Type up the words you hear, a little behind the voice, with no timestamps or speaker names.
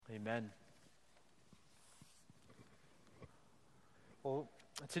Amen. Well,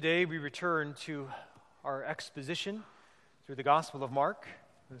 today we return to our exposition through the Gospel of Mark.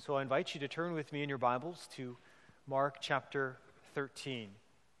 And so I invite you to turn with me in your Bibles to Mark chapter 13.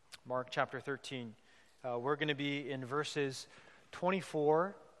 Mark chapter 13. We're going to be in verses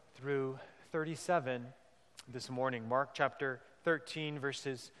 24 through 37 this morning. Mark chapter 13,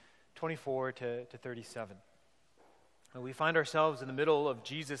 verses 24 to 37. We find ourselves in the middle of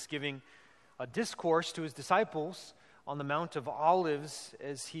Jesus giving a discourse to his disciples on the Mount of Olives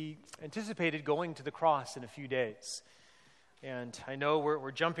as he anticipated going to the cross in a few days. And I know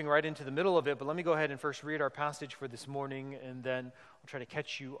we're jumping right into the middle of it, but let me go ahead and first read our passage for this morning, and then I'll try to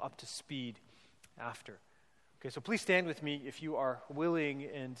catch you up to speed after. Okay, so please stand with me if you are willing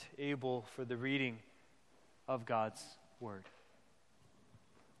and able for the reading of God's Word.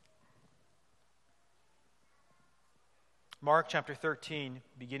 Mark chapter 13,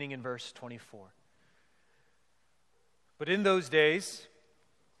 beginning in verse 24. But in those days,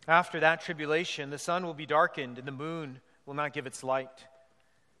 after that tribulation, the sun will be darkened and the moon will not give its light.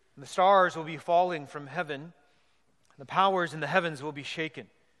 And the stars will be falling from heaven, and the powers in the heavens will be shaken.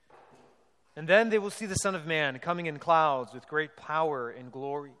 And then they will see the Son of Man coming in clouds with great power and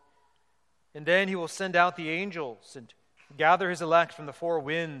glory. And then he will send out the angels and gather his elect from the four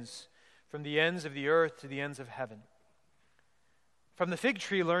winds, from the ends of the earth to the ends of heaven. From the fig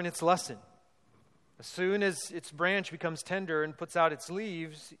tree learn its lesson. As soon as its branch becomes tender and puts out its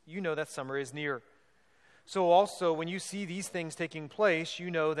leaves, you know that summer is near. So also, when you see these things taking place, you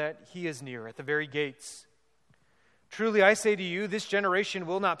know that he is near, at the very gates. Truly I say to you, this generation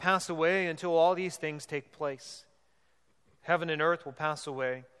will not pass away until all these things take place. Heaven and earth will pass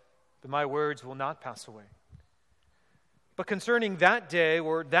away, but my words will not pass away. But concerning that day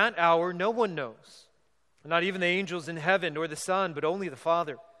or that hour, no one knows. Not even the angels in heaven, nor the Son, but only the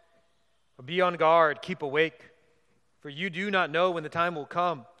Father. But be on guard, keep awake, for you do not know when the time will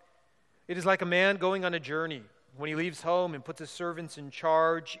come. It is like a man going on a journey, when he leaves home and puts his servants in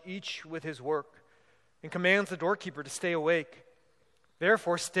charge, each with his work, and commands the doorkeeper to stay awake.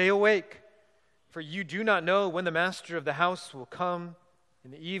 Therefore stay awake, for you do not know when the master of the house will come,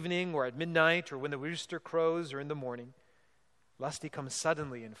 in the evening or at midnight, or when the rooster crows or in the morning, lest he come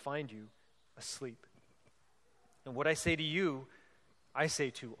suddenly and find you asleep. And what I say to you, I say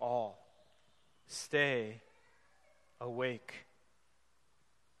to all, stay awake.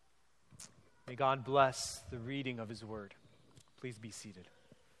 May God bless the reading of his word. Please be seated.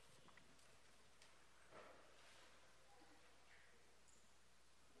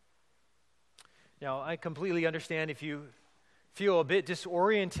 Now, I completely understand if you feel a bit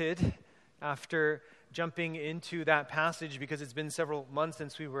disoriented after jumping into that passage because it's been several months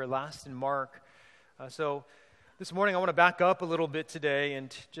since we were last in Mark. So this morning I want to back up a little bit today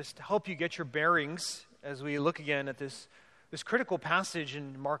and just help you get your bearings as we look again at this critical passage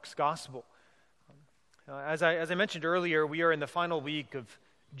in Mark's gospel. As I mentioned earlier, we are in the final week of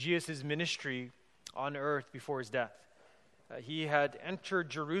Jesus' ministry on earth before his death. He had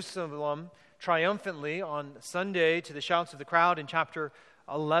entered Jerusalem triumphantly on Sunday to the shouts of the crowd in chapter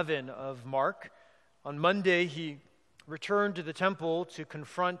 11 of Mark. On Monday, he returned to the temple to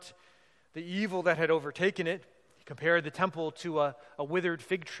confront the evil that had overtaken it. He compared the temple to a withered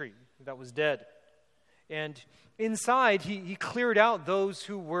fig tree that was dead. And inside, he cleared out those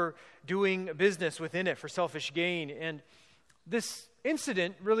who were doing business within it for selfish gain. And this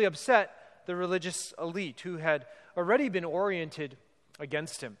incident really upset the religious elite who had already been oriented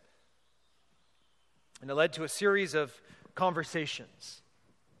against him. And it led to a series of conversations,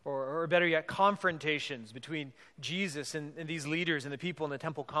 or better yet, confrontations between Jesus and these leaders and the people in the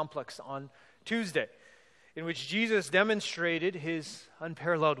temple complex on Tuesday, in which Jesus demonstrated his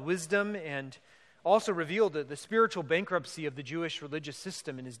unparalleled wisdom and also revealed the spiritual bankruptcy of the Jewish religious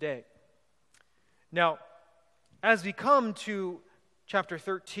system in his day. Now, as we come to chapter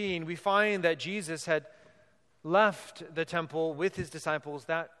 13, we find that Jesus had left the temple with his disciples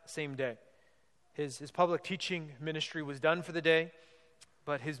that same day. His public teaching ministry was done for the day,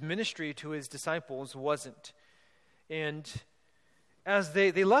 but his ministry to his disciples wasn't. And as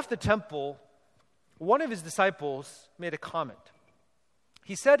they left the temple, one of his disciples made a comment.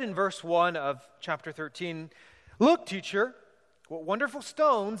 He said in verse 1 of chapter 13, "Look, teacher, what wonderful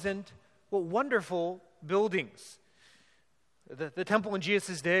stones and what wonderful buildings." The temple in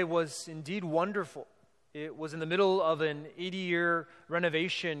Jesus' day was indeed wonderful. It was in the middle of an 80-year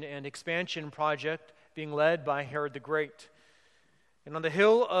renovation and expansion project being led by Herod the Great. And on the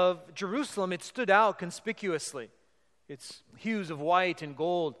hill of Jerusalem, it stood out conspicuously. Its hues of white and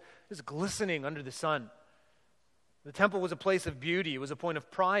gold just glistening under the sun. The temple was a place of beauty. It was a point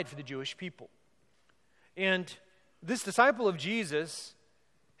of pride for the Jewish people. And this disciple of Jesus,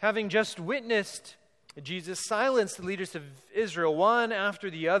 having just witnessed Jesus silence the leaders of Israel one after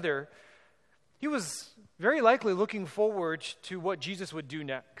the other, he was very likely looking forward to what Jesus would do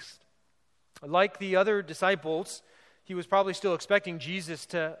next. Like the other disciples, he was probably still expecting Jesus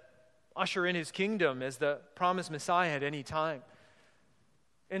to usher in his kingdom as the promised Messiah at any time.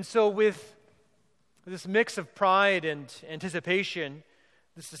 And so with this mix of pride and anticipation,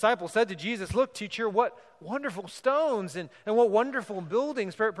 this disciple said to Jesus, "Look, teacher, what wonderful stones and what wonderful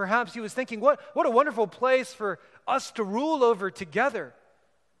buildings." Perhaps he was thinking, what a wonderful place for us to rule over together.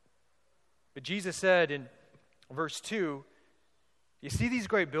 But Jesus said in verse 2, "You see these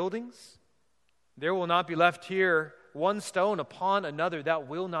great buildings? There will not be left here one stone upon another that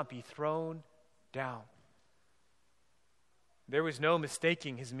will not be thrown down." There was no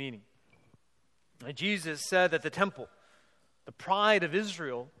mistaking his meaning. And Jesus said that the temple, the pride of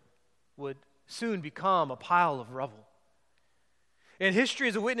Israel, would soon become a pile of rubble. And history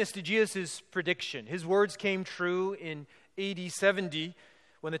is a witness to Jesus' prediction. His words came true in AD 70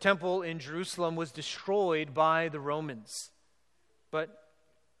 when the temple in Jerusalem was destroyed by the Romans. But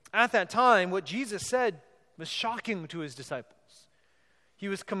at that time, what Jesus said was shocking to his disciples. He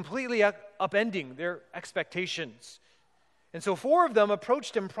was completely upending their expectations. And so 4 of them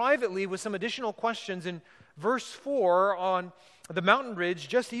approached him privately with some additional questions in verse 4 on the mountain ridge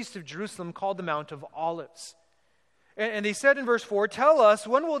just east of Jerusalem called the Mount of Olives. And they said in verse 4, "Tell us,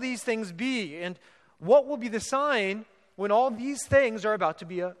 when will these things be? And what will be the sign when all these things are about to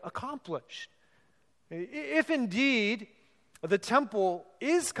be accomplished?" If indeed the temple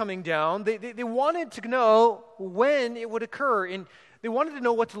is coming down, they wanted to know when it would occur, and they wanted to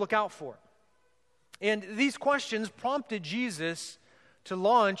know what to look out for. And these questions prompted Jesus to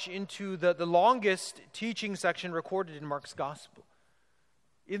launch into the longest teaching section recorded in Mark's gospel.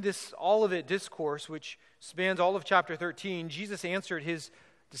 In this Olivet discourse, which spans all of chapter 13, Jesus answered his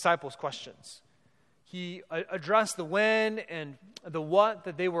disciples' questions. He addressed the when and the what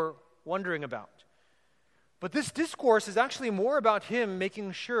that they were wondering about. But this discourse is actually more about him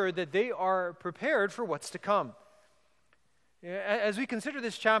making sure that they are prepared for what's to come. As we consider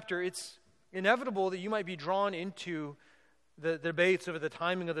this chapter, it's inevitable that you might be drawn into the debates over the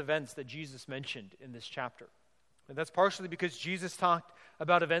timing of the events that Jesus mentioned in this chapter. And that's partially because Jesus talked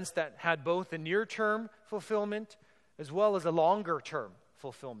about events that had both a near-term fulfillment as well as a longer-term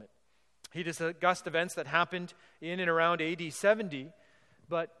fulfillment. He discussed events that happened in and around AD 70,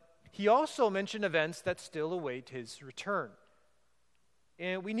 but he also mentioned events that still await his return.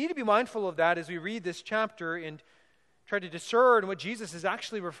 And we need to be mindful of that as we read this chapter and try to discern what Jesus is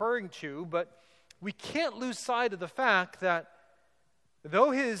actually referring to, but we can't lose sight of the fact that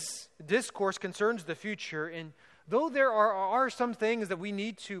though his discourse concerns the future, and though there are some things that we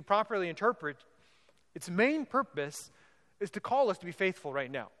need to properly interpret, its main purpose is to call us to be faithful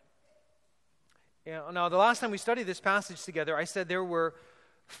right now. Now, the last time we studied this passage together, I said there were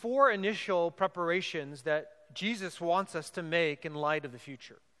 4 initial preparations that Jesus wants us to make in light of the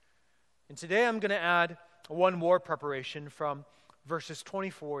future. And today I'm going to add one more preparation from verses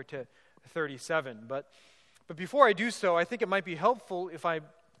 24 to 37. But before I do so, I think it might be helpful if I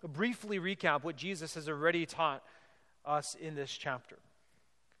briefly recap what Jesus has already taught us in this chapter.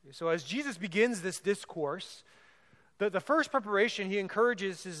 So as Jesus begins this discourse, the first preparation he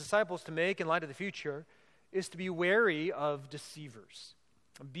encourages his disciples to make in light of the future is to be wary of deceivers.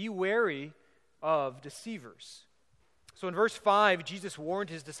 Be wary of deceivers. So in verse 5, Jesus warned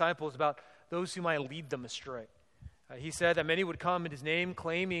his disciples about those who might lead them astray. He said that many would come in his name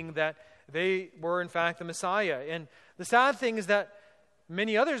claiming that they were in fact the Messiah. And the sad thing is that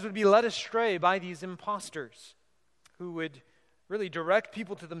many others would be led astray by these imposters who would really direct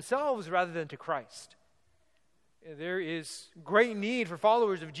people to themselves rather than to Christ. There is great need for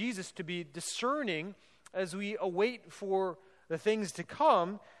followers of Jesus to be discerning as we await for the things to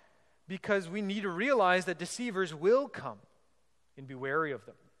come, because we need to realize that deceivers will come, and be wary of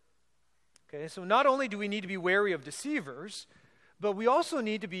them. Okay, so not only do we need to be wary of deceivers, but we also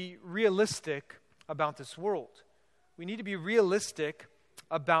need to be realistic about this world. We need to be realistic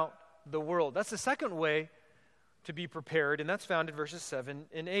about the world. That's the second way to be prepared, and that's found in verses 7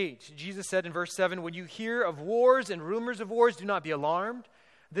 and 8. Jesus said in verse 7, "When you hear of wars and rumors of wars, do not be alarmed.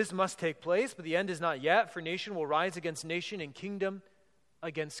 This must take place, but the end is not yet, for nation will rise against nation and kingdom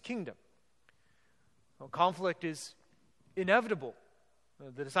against kingdom." Well, conflict is inevitable.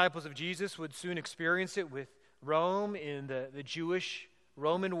 The disciples of Jesus would soon experience it with Rome in the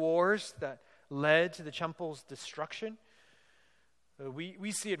Jewish-Roman wars that led to the temple's destruction.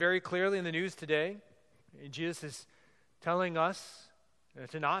 We see it very clearly in the news today. Jesus has telling us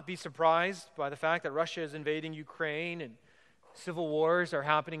to not be surprised by the fact that Russia is invading Ukraine and civil wars are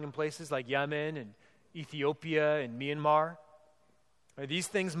happening in places like Yemen and Ethiopia and Myanmar. These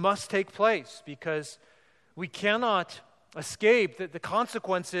things must take place because we cannot escape the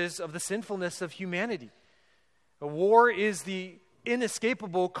consequences of the sinfulness of humanity. A war is the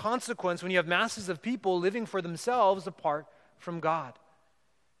inescapable consequence when you have masses of people living for themselves apart from God.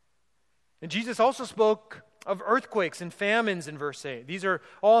 And Jesus also spoke of earthquakes and famines in verse 8. These are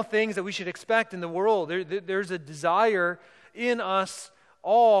all things that we should expect in the world. There's a desire in us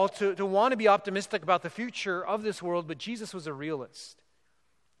all to want to be optimistic about the future of this world, but Jesus was a realist.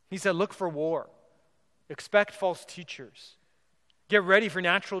 He said, look for war. Expect false teachers. Get ready for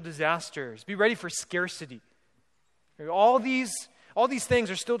natural disasters. Be ready for scarcity. All these things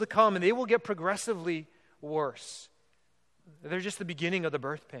are still to come, and they will get progressively worse. They're just the beginning of the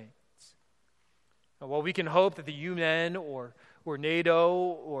birth pains. While we can hope that the UN or NATO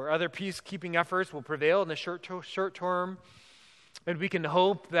or other peacekeeping efforts will prevail in the short term, and we can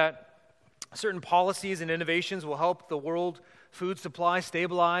hope that certain policies and innovations will help the world food supply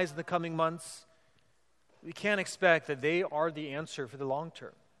stabilize in the coming months, we can't expect that they are the answer for the long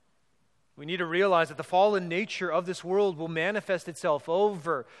term. We need to realize that the fallen nature of this world will manifest itself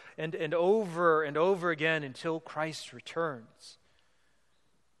over and over and over again until Christ returns.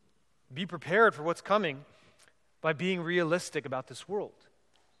 Be prepared for what's coming by being realistic about this world.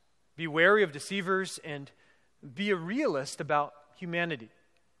 Be wary of deceivers and be a realist about humanity.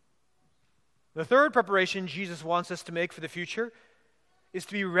 The third preparation Jesus wants us to make for the future is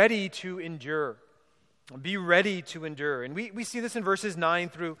to be ready to endure. Be ready to endure. And we see this in verses 9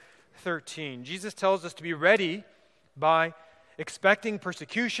 through 13. Jesus tells us to be ready by expecting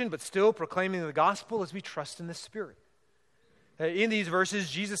persecution, but still proclaiming the gospel as we trust in the Spirit. In these verses,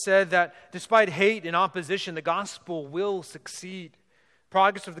 Jesus said that despite hate and opposition, the gospel will succeed.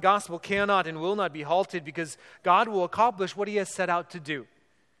 Progress of the gospel cannot and will not be halted because God will accomplish what he has set out to do.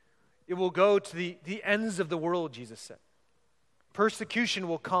 It will go to the ends of the world, Jesus said. Persecution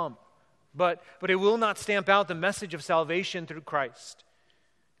will come, but it will not stamp out the message of salvation through Christ.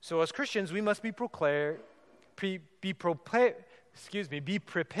 So as Christians, we must be prepared to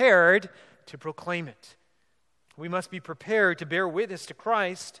proclaim it. We must be prepared to bear witness to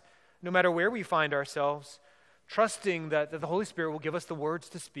Christ no matter where we find ourselves, trusting that the Holy Spirit will give us the words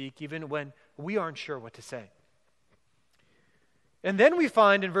to speak even when we aren't sure what to say. And then we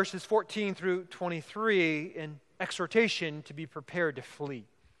find in verses 14 through 23 an exhortation to be prepared to flee.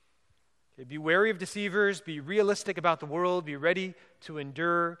 Okay, be wary of deceivers, be realistic about the world, be ready to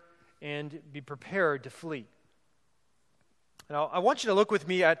endure, and be prepared to flee. Now, I want you to look with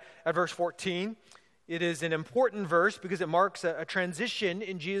me at verse 14. It is an important verse because it marks a transition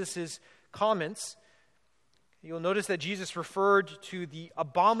in Jesus' comments. You'll notice that Jesus referred to the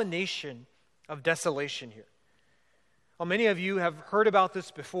abomination of desolation here. Well, many of you have heard about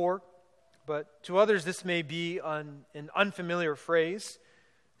this before, but to others this may be an unfamiliar phrase,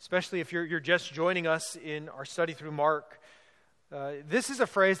 especially if you're just joining us in our study through Mark. This is a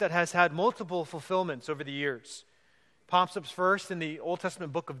phrase that has had multiple fulfillments over the years. It pops up first in the Old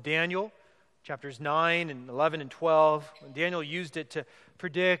Testament book of Daniel, chapters 9 and 11 and 12. When Daniel used it to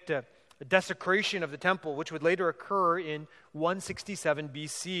predict a desecration of the temple, which would later occur in 167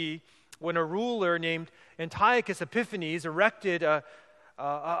 BC, when a ruler named Antiochus Epiphanes erected a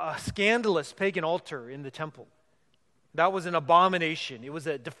scandalous pagan altar in the temple. That was an abomination. It was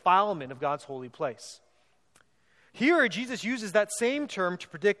a defilement of God's holy place. Here, Jesus uses that same term to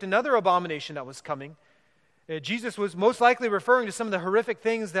predict another abomination that was coming. Jesus was most likely referring to some of the horrific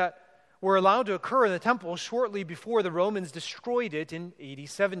things that were allowed to occur in the temple shortly before the Romans destroyed it in AD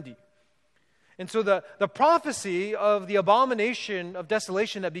 70. And so the prophecy of the abomination of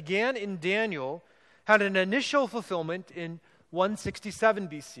desolation that began in Daniel had an initial fulfillment in 167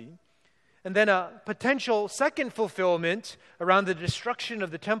 BC, and then a potential second fulfillment around the destruction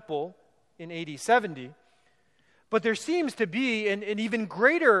of the temple in AD 70. But there seems to be an even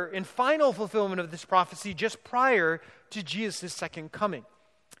greater and final fulfillment of this prophecy just prior to Jesus' second coming.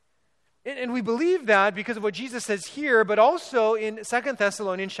 And we believe that because of what Jesus says here, but also in 2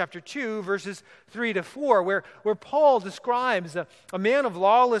 Thessalonians chapter 2, verses 3 to 4, where Paul describes a man of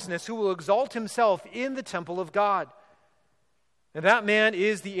lawlessness who will exalt himself in the temple of God. And that man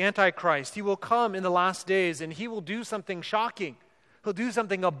is the Antichrist. He will come in the last days, and he will do something shocking. He'll do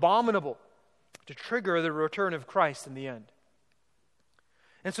something abominable to trigger the return of Christ in the end.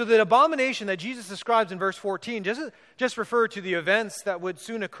 And so the abomination that Jesus describes in verse 14 doesn't just refer to the events that would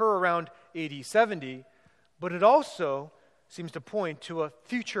soon occur around AD 70, but it also seems to point to a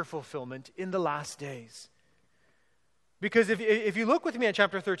future fulfillment in the last days. Because if you look with me at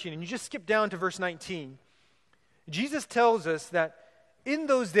chapter 13 and you just skip down to verse 19, Jesus tells us that in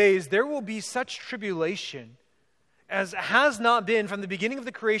those days there will be such tribulation as has not been from the beginning of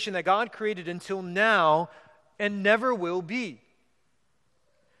the creation that God created until now and never will be.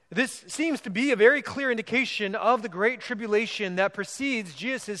 This seems to be a very clear indication of the great tribulation that precedes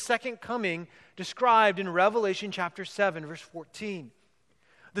Jesus' second coming, described in Revelation chapter 7, verse 14.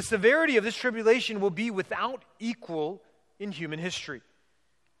 The severity of this tribulation will be without equal in human history.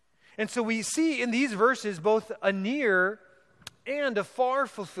 And so we see in these verses both a near and a far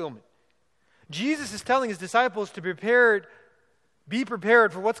fulfillment. Jesus is telling his disciples to be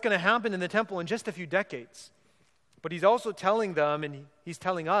prepared for what's going to happen in the temple in just a few decades. But he's also telling them, and he's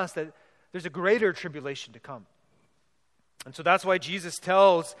telling us, that there's a greater tribulation to come. And so that's why Jesus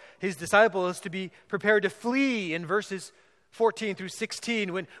tells his disciples to be prepared to flee in verses 14 through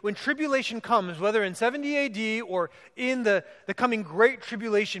 16. When tribulation comes, whether in 70 AD or in the coming great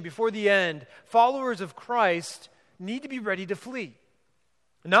tribulation before the end, followers of Christ need to be ready to flee.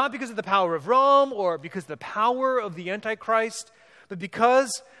 Not because of the power of Rome or because of the power of the Antichrist, but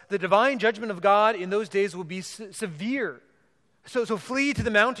because the divine judgment of God in those days will be severe. So flee to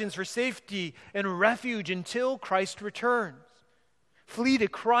the mountains for safety and refuge until Christ returns. Flee to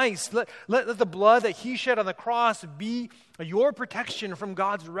Christ. Let the blood that he shed on the cross be your protection from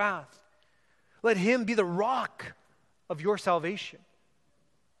God's wrath. Let him be the rock of your salvation.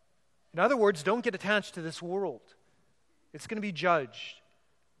 In other words, don't get attached to this world. It's going to be judged.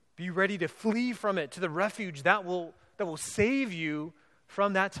 Be ready to flee from it to the refuge that will save you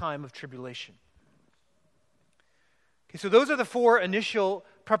from that time of tribulation. Okay, so those are the four initial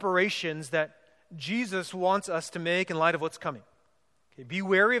preparations that Jesus wants us to make in light of what's coming. Okay, be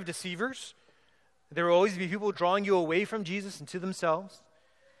wary of deceivers. There will always be people drawing you away from Jesus and to themselves.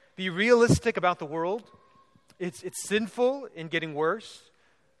 Be realistic about the world. It's sinful and getting worse.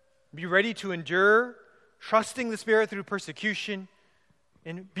 Be ready to endure, trusting the Spirit through persecution,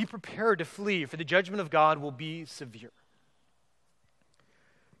 and be prepared to flee, for the judgment of God will be severe.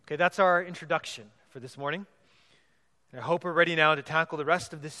 Okay, that's our introduction for this morning. And I hope we're ready now to tackle the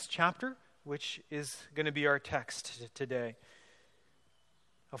rest of this chapter, which is going to be our text today.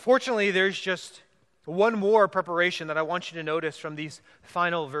 Unfortunately, there's just one more preparation that I want you to notice from these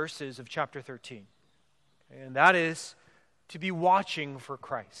final verses of chapter 13. Okay, and that is to be watching for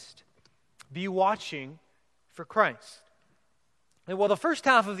Christ. Be watching for Christ. And while the first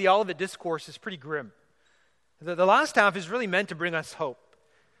half of the Olivet Discourse is pretty grim, the last half is really meant to bring us hope.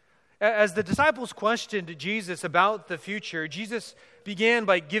 As the disciples questioned Jesus about the future, Jesus began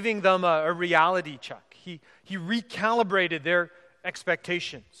by giving them a reality check. He recalibrated their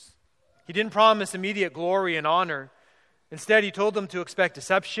expectations. He didn't promise immediate glory and honor. Instead, he told them to expect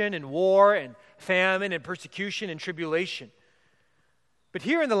deception and war and famine and persecution and tribulation. But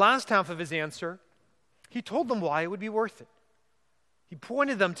here in the last half of his answer, he told them why it would be worth it. He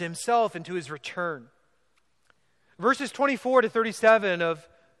pointed them to himself and to his return. Verses 24 to 37 of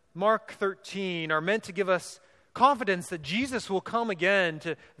Mark 13 are meant to give us confidence that Jesus will come again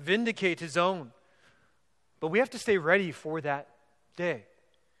to vindicate his own. But we have to stay ready for that day.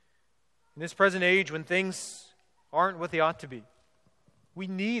 In this present age, when things aren't what they ought to be, we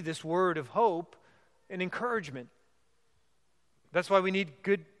need this word of hope and encouragement. That's why we need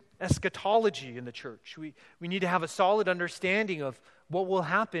good eschatology in the church. We need to have a solid understanding of what will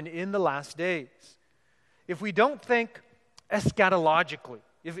happen in the last days. If we don't think eschatologically,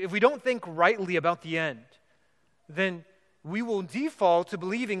 if we don't think rightly about the end, then we will default to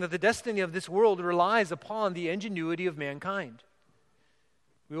believing that the destiny of this world relies upon the ingenuity of mankind.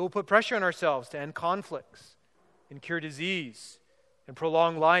 We will put pressure on ourselves to end conflicts and cure disease and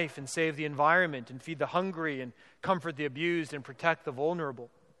prolong life and save the environment and feed the hungry and comfort the abused and protect the vulnerable.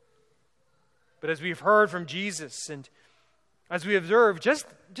 But as we've heard from Jesus and as we observe just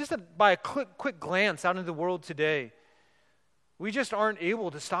by a quick glance out into the world today, we just aren't able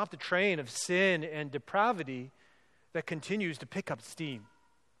to stop the train of sin and depravity that continues to pick up steam.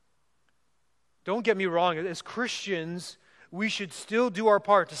 Don't get me wrong, as Christians, we should still do our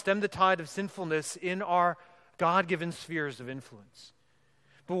part to stem the tide of sinfulness in our God-given spheres of influence.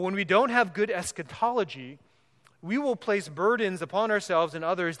 But when we don't have good eschatology, we will place burdens upon ourselves and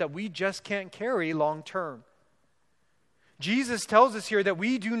others that we just can't carry long term. Jesus tells us here that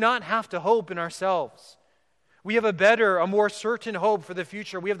we do not have to hope in ourselves. We have a more certain hope for the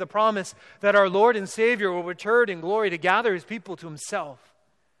future. We have the promise that our Lord and Savior will return in glory to gather his people to himself.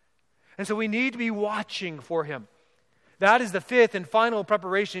 And so we need to be watching for him. That is the fifth and final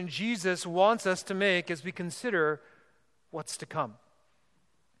preparation Jesus wants us to make as we consider what's to come.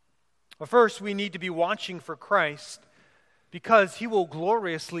 Well, first, we need to be watching for Christ because he will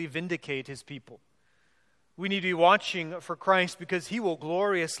gloriously vindicate his people. We need to be watching for Christ because he will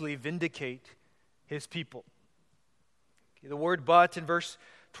gloriously vindicate his people. The word but in verse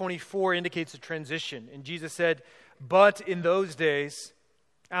 24 indicates a transition. And Jesus said, but in those days,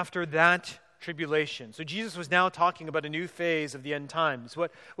 after that tribulation. So Jesus was now talking about a new phase of the end times.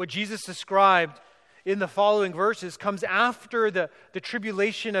 What Jesus described in the following verses comes after the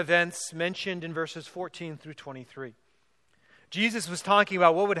tribulation events mentioned in verses 14 through 23. Jesus was talking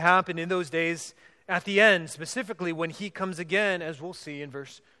about what would happen in those days at the end, specifically when he comes again, as we'll see in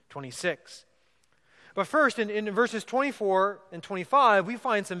verse 26. But first, in verses 24 and 25, we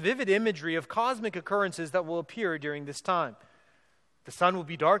find some vivid imagery of cosmic occurrences that will appear during this time. The sun will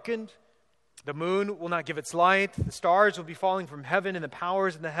be darkened, the moon will not give its light, the stars will be falling from heaven, and the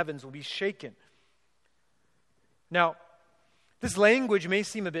powers in the heavens will be shaken. Now, this language may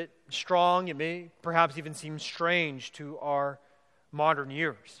seem a bit strong, it may perhaps even seem strange to our modern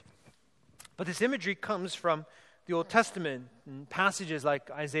ears. But this imagery comes from the Old Testament in passages like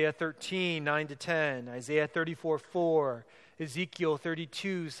Isaiah 13, 9-10, Isaiah 34, 4, Ezekiel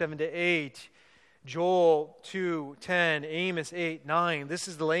 32, 7-8, Joel 2, 10, Amos 8, 9. This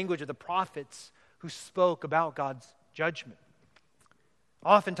is the language of the prophets who spoke about God's judgment.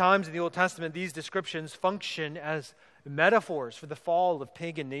 Oftentimes in the Old Testament, these descriptions function as metaphors for the fall of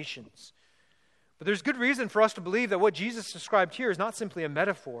pagan nations. But there's good reason for us to believe that what Jesus described here is not simply a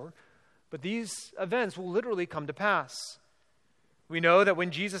metaphor, but these events will literally come to pass. We know that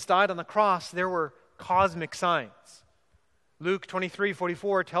when Jesus died on the cross, there were cosmic signs. Luke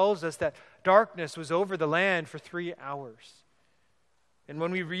 23:44 tells us that darkness was over the land for 3 hours. And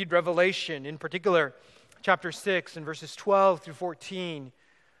when we read Revelation, in particular, chapter 6 and verses 12 through 14,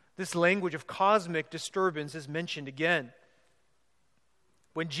 this language of cosmic disturbance is mentioned again.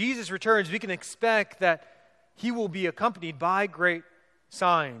 When Jesus returns, we can expect that he will be accompanied by great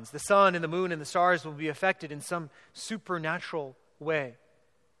signs. The sun and the moon and the stars will be affected in some supernatural way.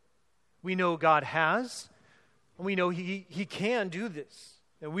 We know God has, and we know he can do this.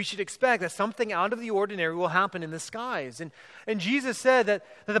 And we should expect that something out of the ordinary will happen in the skies. And Jesus said that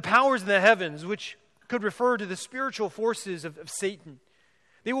the powers in the heavens, which could refer to the spiritual forces of Satan,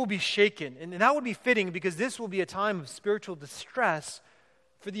 they will be shaken. And that would be fitting because this will be a time of spiritual distress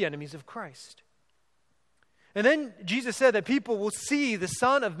for the enemies of Christ. And then Jesus said that people will see the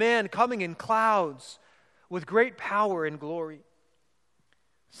Son of Man coming in clouds with great power and glory.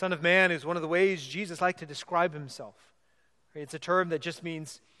 Son of Man is one of the ways Jesus liked to describe himself. It's a term that just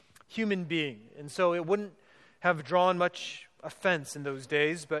means human being. And so it wouldn't have drawn much offense in those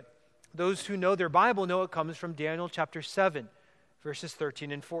days, but those who know their Bible know it comes from Daniel chapter 7, verses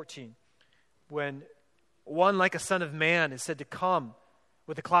 13 and 14, when one like a son of man is said to come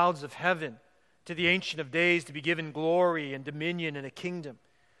with the clouds of heaven to the Ancient of Days to be given glory and dominion and a kingdom.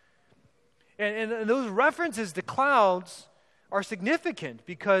 And those references to clouds are significant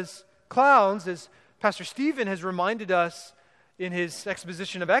because clouds, as Pastor Stephen has reminded us in his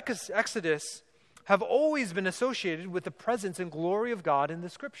exposition of Exodus, have always been associated with the presence and glory of God in the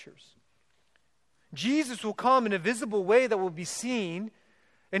Scriptures. Jesus will come in a visible way that will be seen,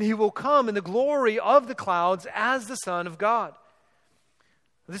 and he will come in the glory of the clouds as the Son of God.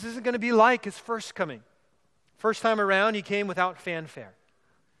 This isn't going to be like his first coming. First time around, he came without fanfare,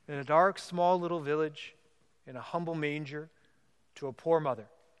 in a dark, small little village, in a humble manger, to a poor mother.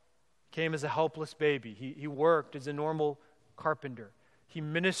 Came as a helpless baby. He worked as a normal carpenter. He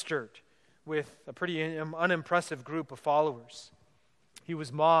ministered with a pretty unimpressive group of followers. He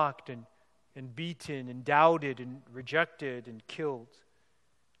was mocked and beaten and doubted and rejected and killed.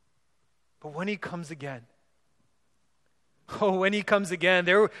 But when he comes again, when he comes again,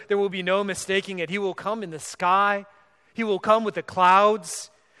 there will be no mistaking it. He will come in the sky. He will come with the clouds.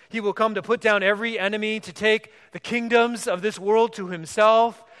 He will come to put down every enemy, to take the kingdoms of this world to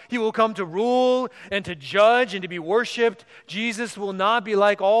himself. He will come to rule and to judge and to be worshipped. Jesus will not be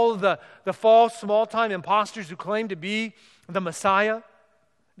like all of the false, small-time imposters who claim to be the Messiah.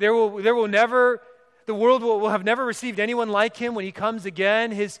 The world will have never received anyone like him when he comes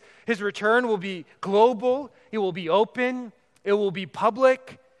again. His return will be global. It will be open. It will be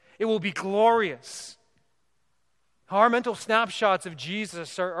public. It will be glorious. Our mental snapshots of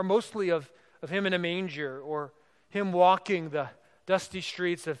Jesus are mostly of him in a manger, or him walking the dusty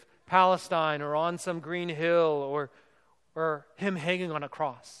streets of Palestine, or on some green hill, or him hanging on a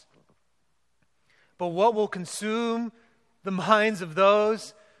cross. But what will consume the minds of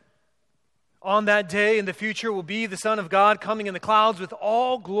those on that day in the future will be the Son of God coming in the clouds with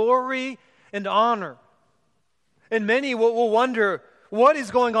all glory and honor. And many will wonder, what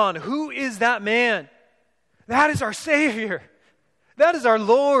is going on? Who is that man? That is our Savior. That is our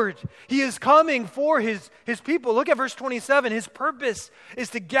Lord. He is coming for His people. Look at verse 27. His purpose is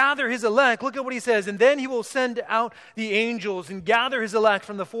to gather His elect. Look at what He says. And then He will send out the angels and gather His elect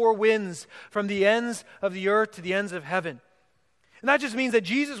from the four winds, from the ends of the earth to the ends of heaven. And that just means that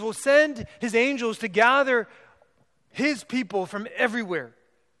Jesus will send His angels to gather His people from everywhere.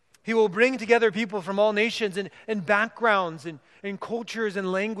 He will bring together people from all nations and backgrounds and cultures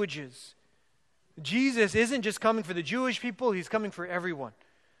and languages. Jesus isn't just coming for the Jewish people, He's coming for everyone.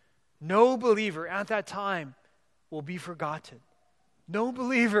 No believer at that time will be forgotten. No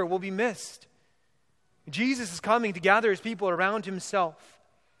believer will be missed. Jesus is coming to gather His people around Himself.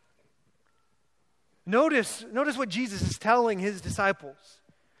 Notice what Jesus is telling His disciples.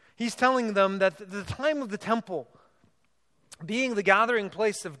 He's telling them that the time of the temple, being the gathering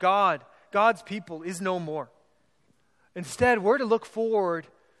place of God, God's people, is no more. Instead, we're to look forward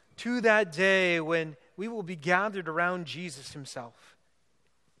to that day when we will be gathered around Jesus Himself.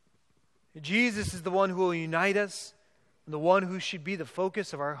 Jesus is the one who will unite us, and the one who should be the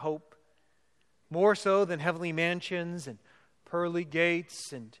focus of our hope, more so than heavenly mansions and pearly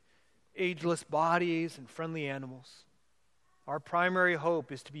gates and ageless bodies and friendly animals. Our primary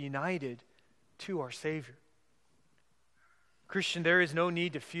hope is to be united to our Savior. Christian, there is no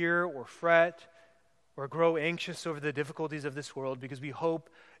need to fear or fret or grow anxious over the difficulties of this world, because we hope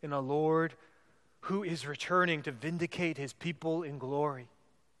in a Lord who is returning to vindicate His people in glory.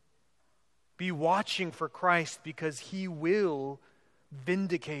 Be watching for Christ, because He will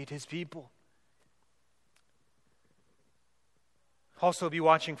vindicate His people. Also be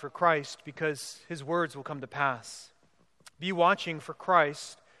watching for Christ, because His words will come to pass. Be watching for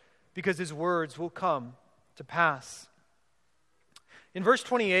Christ, because His words will come to pass. In verse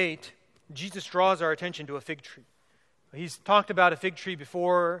 28, Jesus draws our attention to a fig tree. He's talked about a fig tree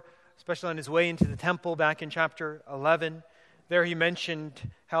before, especially on His way into the temple back in chapter 11. There He mentioned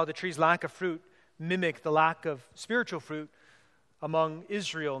how the tree's lack of fruit mimicked the lack of spiritual fruit among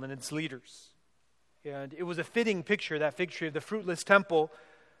Israel and its leaders. And it was a fitting picture, that fig tree, of the fruitless temple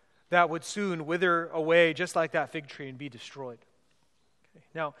that would soon wither away just like that fig tree and be destroyed. Okay.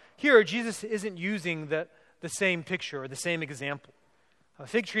 Now, here Jesus isn't using the same picture or the same example.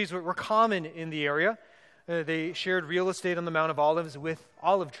 Fig trees were common in the area. They shared real estate on the Mount of Olives with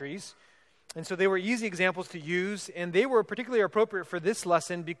olive trees. And so they were easy examples to use, and they were particularly appropriate for this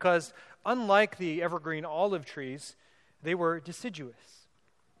lesson because, unlike the evergreen olive trees, they were deciduous.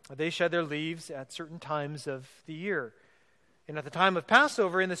 They shed their leaves at certain times of the year. And at the time of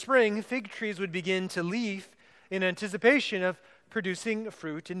Passover in the spring, fig trees would begin to leaf in anticipation of producing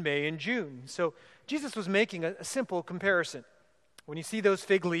fruit in May and June. So Jesus was making a simple comparison. When you see those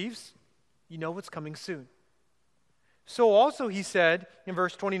fig leaves, you know what's coming soon. So also He said in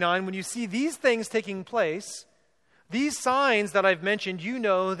verse 29, when you see these things taking place, these signs that I've mentioned, you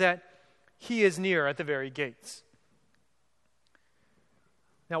know that He is near at the very gates.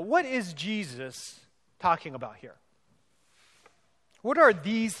 Now, what is Jesus talking about here? What are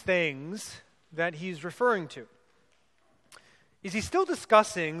these things that He's referring to? Is He still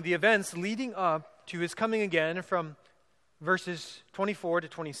discussing the events leading up to His coming again from verses 24 to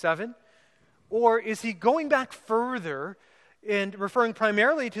 27? Or is He going back further and referring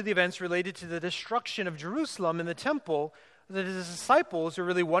primarily to the events related to the destruction of Jerusalem and the temple that His disciples are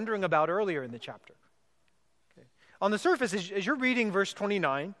really wondering about earlier in the chapter? Okay. On the surface, as you're reading verse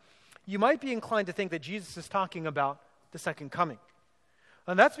 29, you might be inclined to think that Jesus is talking about the second coming.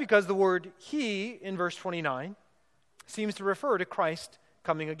 And that's because the word He in verse 29 seems to refer to Christ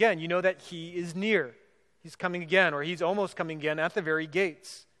coming again. You know that He is near. He's coming again, or He's almost coming again at the very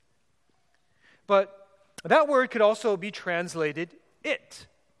gates. But that word could also be translated it.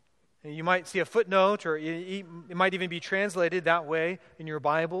 And you might see a footnote, or it might even be translated that way in your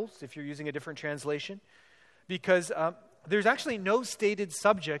Bibles if you're using a different translation, because there's actually no stated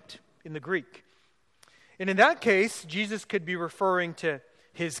subject in the Greek. And in that case, Jesus could be referring to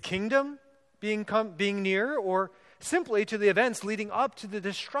His kingdom being near, or simply to the events leading up to the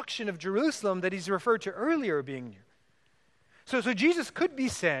destruction of Jerusalem that He's referred to earlier being near. So Jesus could be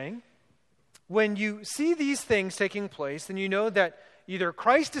saying, when you see these things taking place, then you know that either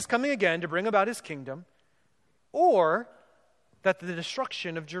Christ is coming again to bring about His kingdom, or that the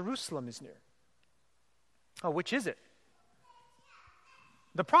destruction of Jerusalem is near. Oh, which is it?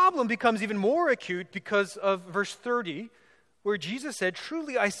 The problem becomes even more acute because of verse 30, where Jesus said,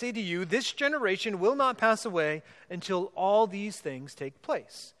 "Truly I say to you, this generation will not pass away until all these things take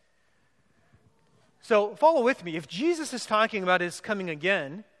place." So follow with me. If Jesus is talking about His coming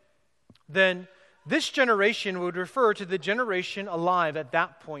again, then this generation would refer to the generation alive at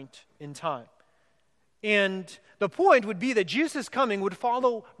that point in time. And the point would be that Jesus' coming would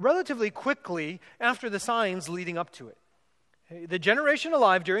follow relatively quickly after the signs leading up to it. The generation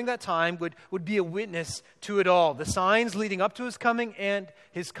alive during that time would be a witness to it all, the signs leading up to his coming and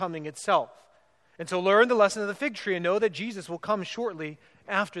his coming itself. And so learn the lesson of the fig tree and know that Jesus will come shortly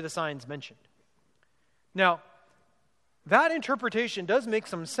after the signs mentioned. Now, that interpretation does make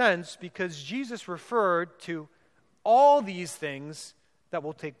some sense because Jesus referred to all these things that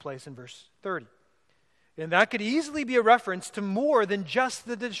will take place in verse 30. And that could easily be a reference to more than just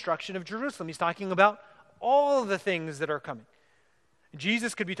the destruction of Jerusalem. He's talking about all of the things that are coming.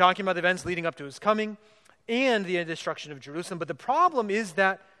 Jesus could be talking about the events leading up to his coming and the destruction of Jerusalem. But the problem is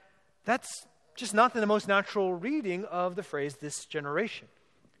that that's just not the most natural reading of the phrase, this generation.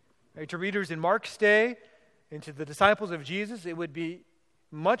 Right? To readers in Mark's day and to the disciples of Jesus, it would be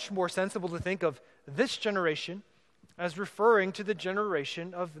much more sensible to think of this generation as referring to the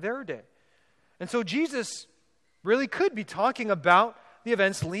generation of their day. And so Jesus really could be talking about the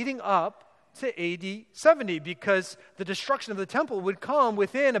events leading up to AD 70 because the destruction of the temple would come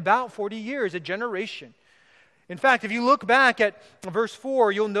within about 40 years, a generation. In fact, if you look back at verse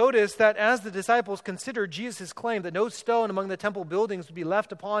 4, you'll notice that as the disciples considered Jesus' claim that no stone among the temple buildings would be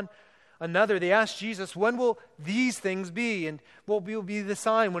left upon another, they asked Jesus, when will these things be? And what will be the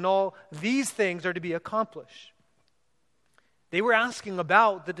sign when all these things are to be accomplished? They were asking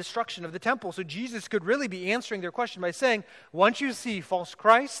about the destruction of the temple. So Jesus could really be answering their question by saying, once you see false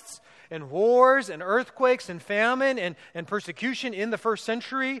Christs and wars and earthquakes and famine and persecution in the first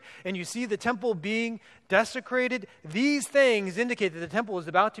century, and you see the temple being desecrated, these things indicate that the temple is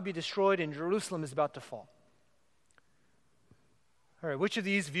about to be destroyed and Jerusalem is about to fall. All right, which of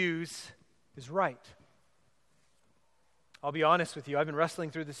these views is right? I'll be honest with you, I've been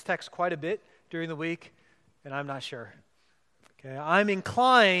wrestling through this text quite a bit during the week, and I'm not sure. Okay, I'm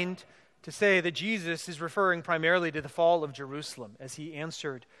inclined to say that Jesus is referring primarily to the fall of Jerusalem as he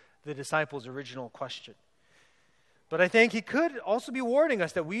answered the disciples' original question. But I think he could also be warning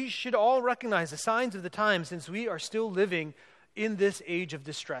us that we should all recognize the signs of the time since we are still living in this age of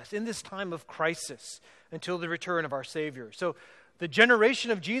distress, in this time of crisis until the return of our Savior. So the generation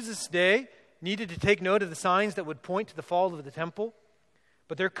of Jesus' day needed to take note of the signs that would point to the fall of the temple,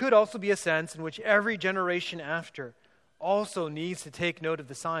 but there could also be a sense in which every generation after also needs to take note of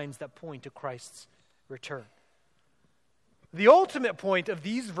the signs that point to Christ's return. The ultimate point of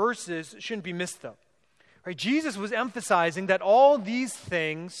these verses shouldn't be missed, though. Right? Jesus was emphasizing that all these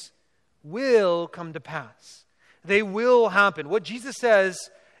things will come to pass. They will happen. What Jesus says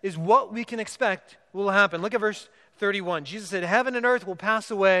is what we can expect will happen. Look at verse 31. Jesus said, heaven and earth will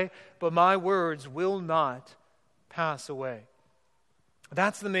pass away, but my words will not pass away.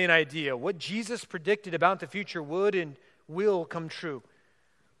 That's the main idea. What Jesus predicted about the future would and will come true.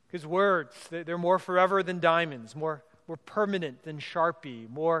 His words, they're more forever than diamonds, more permanent than Sharpie,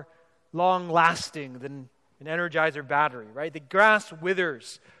 more long-lasting than an Energizer battery, right? The grass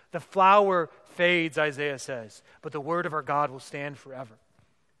withers, the flower fades, Isaiah says, but the word of our God will stand forever.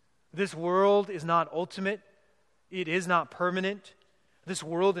 This world is not ultimate. It is not permanent. This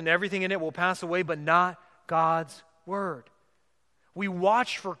world and everything in it will pass away, but not God's word. We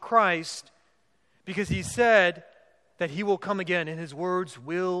watch for Christ because he said that he will come again and his words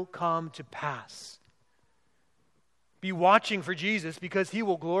will come to pass. Be watching for Jesus because he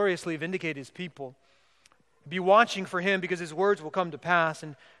will gloriously vindicate his people. Be watching for him because his words will come to pass.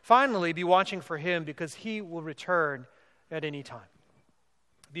 And finally, be watching for him because he will return at any time.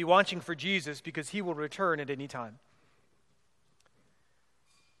 Be watching for Jesus because he will return at any time.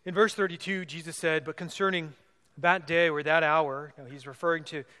 In verse 32, Jesus said, but concerning that day or that hour, now he's referring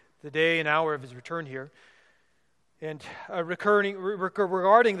to the day and hour of his return here, and regarding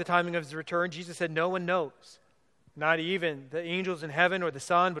the timing of his return, Jesus said, no one knows, not even the angels in heaven or the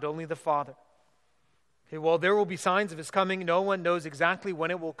Son, but only the Father. Okay, well, there will be signs of his coming. No one knows exactly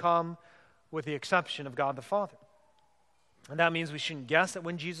when it will come, with the exception of God the Father. And that means we shouldn't guess at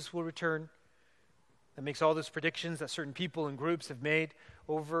when Jesus will return. That makes all those predictions that certain people and groups have made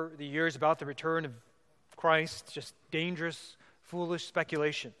over the years about the return of Christ just dangerous, foolish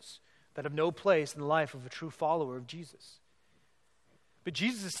speculations that have no place in the life of a true follower of Jesus. But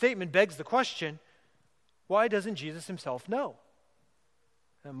Jesus' statement begs the question, why doesn't Jesus himself know?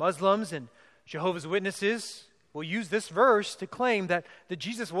 And Muslims and Jehovah's Witnesses will use this verse to claim that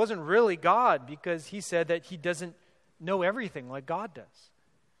Jesus wasn't really God because he said that he doesn't know everything like God does.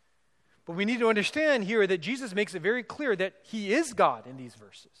 But we need to understand here that Jesus makes it very clear that he is God in these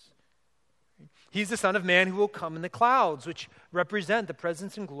verses. He's the Son of Man who will come in the clouds, which represent the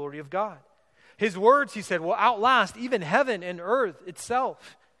presence and glory of God. His words, he said, will outlast even heaven and earth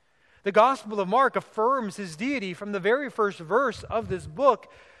itself. The Gospel of Mark affirms his deity from the very first verse of this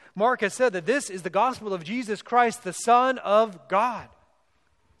book. Mark has said that this is the gospel of Jesus Christ, the Son of God.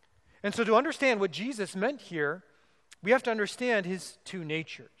 And so to understand what Jesus meant here, we have to understand his two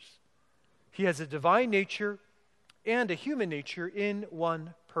natures. He has a divine nature and a human nature in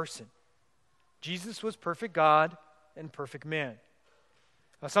one person. Jesus was perfect God and perfect man.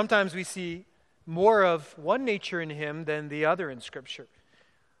 Now, sometimes we see more of one nature in him than the other in Scripture.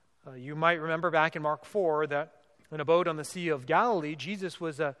 You might remember back in Mark 4 that in a boat on the Sea of Galilee, Jesus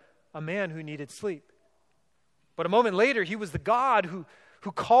was a man who needed sleep. But a moment later, he was the God who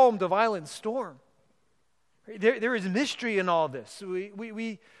calmed a violent storm. There is mystery in all this.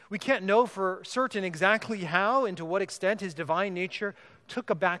 We can't know for certain exactly how and to what extent his divine nature took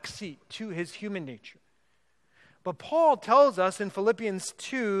a back seat to his human nature. But Paul tells us in Philippians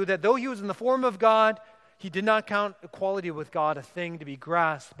 2 that though he was in the form of God, he did not count equality with God a thing to be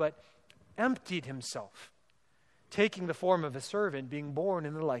grasped, but emptied himself, taking the form of a servant, being born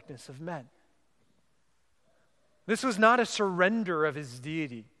in the likeness of men. This was not a surrender of his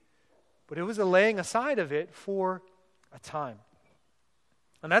deity, but it was a laying aside of it for a time.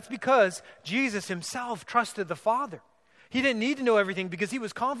 And that's because Jesus himself trusted the Father. He didn't need to know everything because he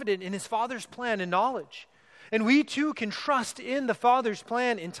was confident in his Father's plan and knowledge. And we too can trust in the Father's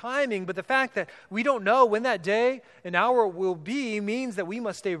plan and timing, but the fact that we don't know when that day and hour will be means that we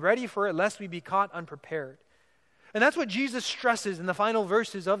must stay ready for it lest we be caught unprepared. And that's what Jesus stresses in the final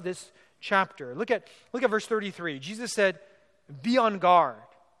verses of this chapter. Look at verse 33. Jesus said, "Be on guard."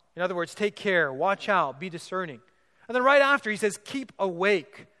 In other words, take care, watch out, be discerning. And then right after he says, "Keep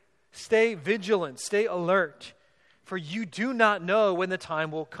awake, stay vigilant, stay alert, for you do not know when the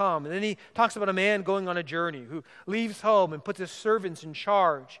time will come." And then he talks about a man going on a journey who leaves home and puts his servants in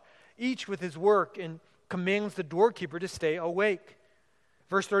charge, each with his work, and commands the doorkeeper to stay awake.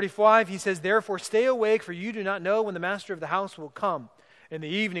 Verse 35, he says, "Therefore stay awake, for you do not know when the master of the house will come, in the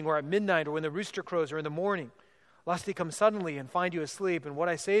evening or at midnight or when the rooster crows or in the morning, lest he come suddenly and find you asleep. And what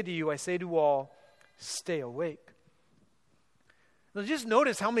I say to you, I say to all, stay awake." Now just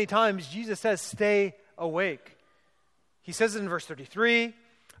notice how many times Jesus says, "Stay awake." He says it in verse 33,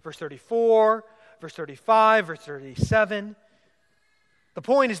 verse 34, verse 35, verse 37. The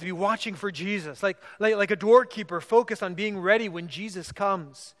point is to be watching for Jesus, like a doorkeeper focused on being ready when Jesus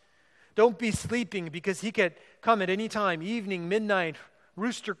comes. Don't be sleeping because he could come at any time, evening, midnight,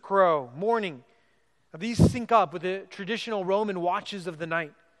 rooster crow, morning. These sync up with the traditional Roman watches of the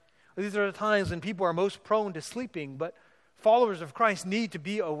night. These are the times when people are most prone to sleeping, but followers of Christ need to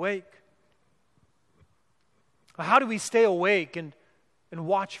be awake. How do we stay awake and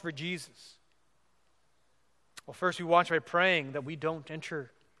watch for Jesus? Well, first we watch by praying that we don't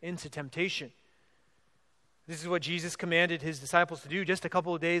enter into temptation. This is what Jesus commanded his disciples to do just a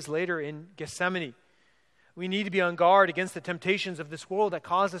couple of days later in Gethsemane. We need to be on guard against the temptations of this world that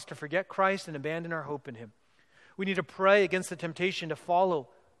cause us to forget Christ and abandon our hope in him. We need to pray against the temptation to follow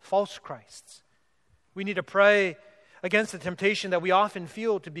false Christs. We need to pray against the temptation that we often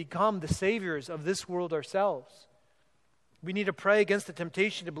feel to become the saviors of this world ourselves. We need to pray against the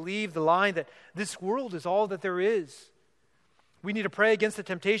temptation to believe the lie that this world is all that there is. We need to pray against the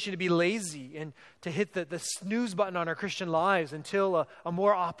temptation to be lazy and to hit the snooze button on our Christian lives until a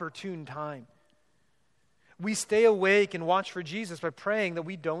more opportune time. We stay awake and watch for Jesus by praying that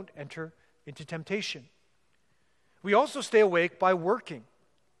we don't enter into temptation. We also stay awake by working.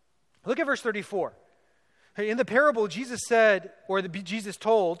 Look at verse 34. In the parable, Jesus said, or Jesus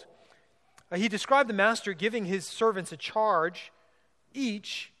told, he described the master giving his servants a charge,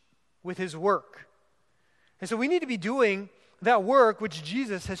 each with his work. And so we need to be doing that work which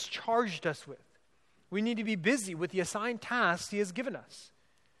Jesus has charged us with. We need to be busy with the assigned tasks he has given us.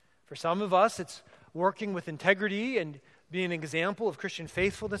 For some of us, it's working with integrity and being an example of Christian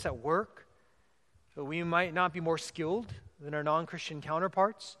faithfulness at work. So we might not be more skilled than our non-Christian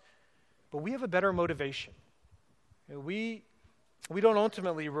counterparts, but we have a better motivation. We don't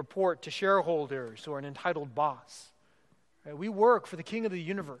ultimately report to shareholders or an entitled boss. We work for the King of the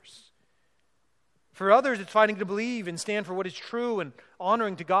universe. For others, it's fighting to believe and stand for what is true and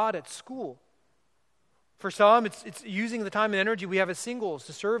honoring to God at school. For some, it's using the time and energy we have as singles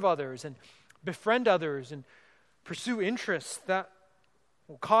to serve others and befriend others and pursue interests that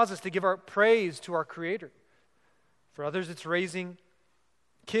will cause us to give our praise to our Creator. For others, it's raising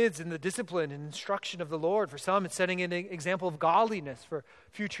kids in the discipline and instruction of the Lord. For some, it's setting an example of godliness for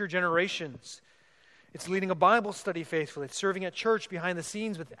future generations. It's leading a Bible study faithfully. It's serving at church behind the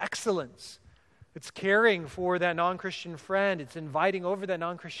scenes with excellence. It's caring for that non-Christian friend. It's inviting over that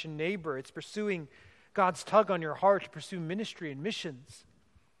non-Christian neighbor. It's pursuing God's tug on your heart to pursue ministry and missions.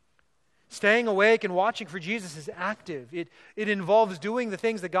 Staying awake and watching for Jesus is active. It involves doing the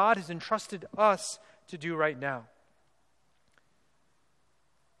things that God has entrusted us to do right now.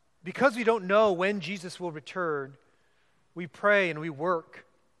 Because we don't know when Jesus will return, we pray and we work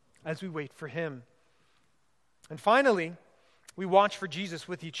as we wait for him. And finally, we watch for Jesus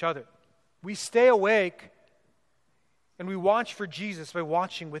with each other. We stay awake and we watch for Jesus by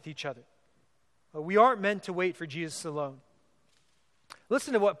watching with each other. We aren't meant to wait for Jesus alone.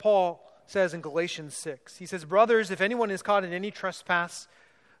 Listen to what Paul says in Galatians 6. He says, "Brothers, if anyone is caught in any trespass,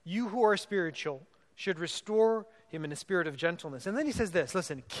 you who are spiritual should restore him in a spirit of gentleness." And then he says this,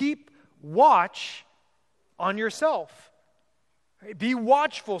 listen, "Keep watch on yourself." Be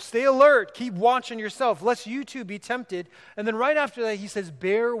watchful, stay alert, keep watch on yourself, lest you too be tempted. And then right after that, he says,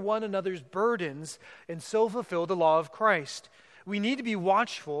 "Bear one another's burdens and so fulfill the law of Christ." We need to be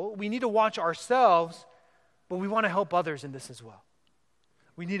watchful. We need to watch ourselves, but we want to help others in this as well.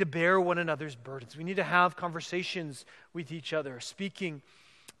 We need to bear one another's burdens. We need to have conversations with each other, speaking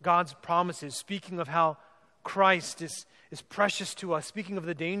God's promises, speaking of how Christ is precious to us, speaking of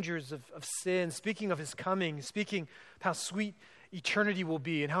the dangers of sin, speaking of his coming, speaking of how sweet eternity will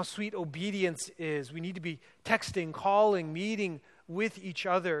be and how sweet obedience is. We need to be texting, calling, meeting with each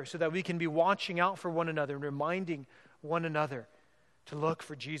other so that we can be watching out for one another and reminding one another to look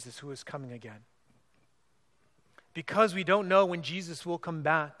for Jesus who is coming again. Because we don't know when Jesus will come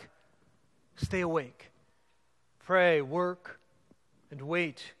back, stay awake, pray, work, and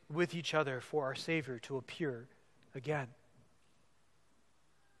wait with each other for our Savior to appear again.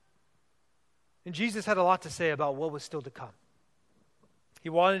 And Jesus had a lot to say about what was still to come. He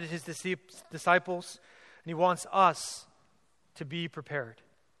wanted his disciples, and he wants us to be prepared,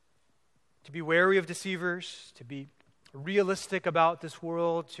 to be wary of deceivers, to be realistic about this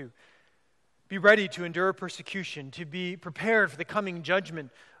world, to be ready to endure persecution, to be prepared for the coming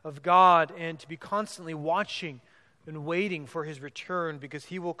judgment of God, and to be constantly watching and waiting for his return, because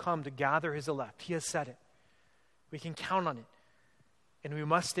he will come to gather his elect. He has said it. We can count on it. And we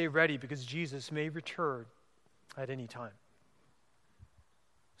must stay ready because Jesus may return at any time.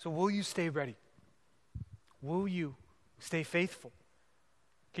 So will you stay ready? Will you stay faithful?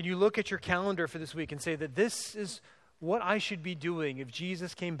 Can you look at your calendar for this week and say that this is what I should be doing if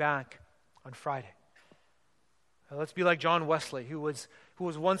Jesus came back on Friday? Let's be like John Wesley, who was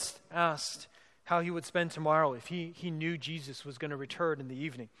once asked how he would spend tomorrow if he knew Jesus was going to return in the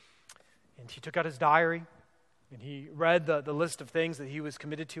evening. And he took out his diary and he read the list of things that he was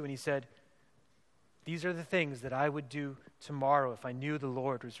committed to, and he said, "These are the things that I would do tomorrow if I knew the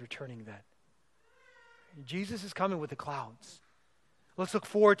Lord was returning then." Jesus is coming with the clouds. Let's look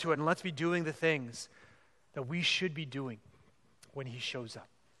forward to it, and let's be doing the things that we should be doing when he shows up.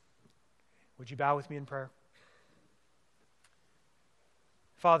 Would you bow with me in prayer?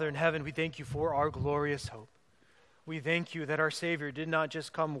 Father in heaven, we thank you for our glorious hope. We thank you that our Savior did not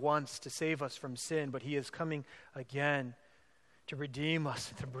just come once to save us from sin, but he is coming again to redeem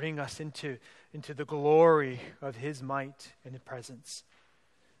us, to bring us into the glory of his might and presence.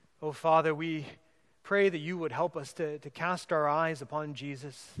 Oh, Father, we pray that you would help us to cast our eyes upon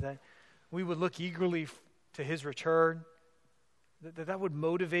Jesus, that we would look eagerly to his return, that would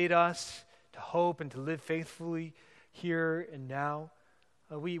motivate us to hope and to live faithfully here and now.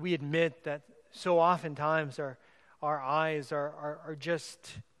 We admit that so oftentimes our eyes are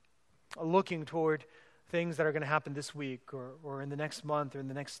just looking toward things that are going to happen this week or in the next month or in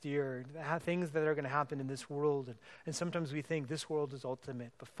the next year, things that are going to happen in this world. And sometimes we think this world is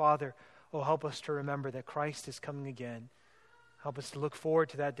ultimate. But Father, help us to remember that Christ is coming again. Help us to look forward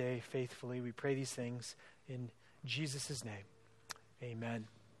to that day faithfully. We pray these things in Jesus' name. Amen.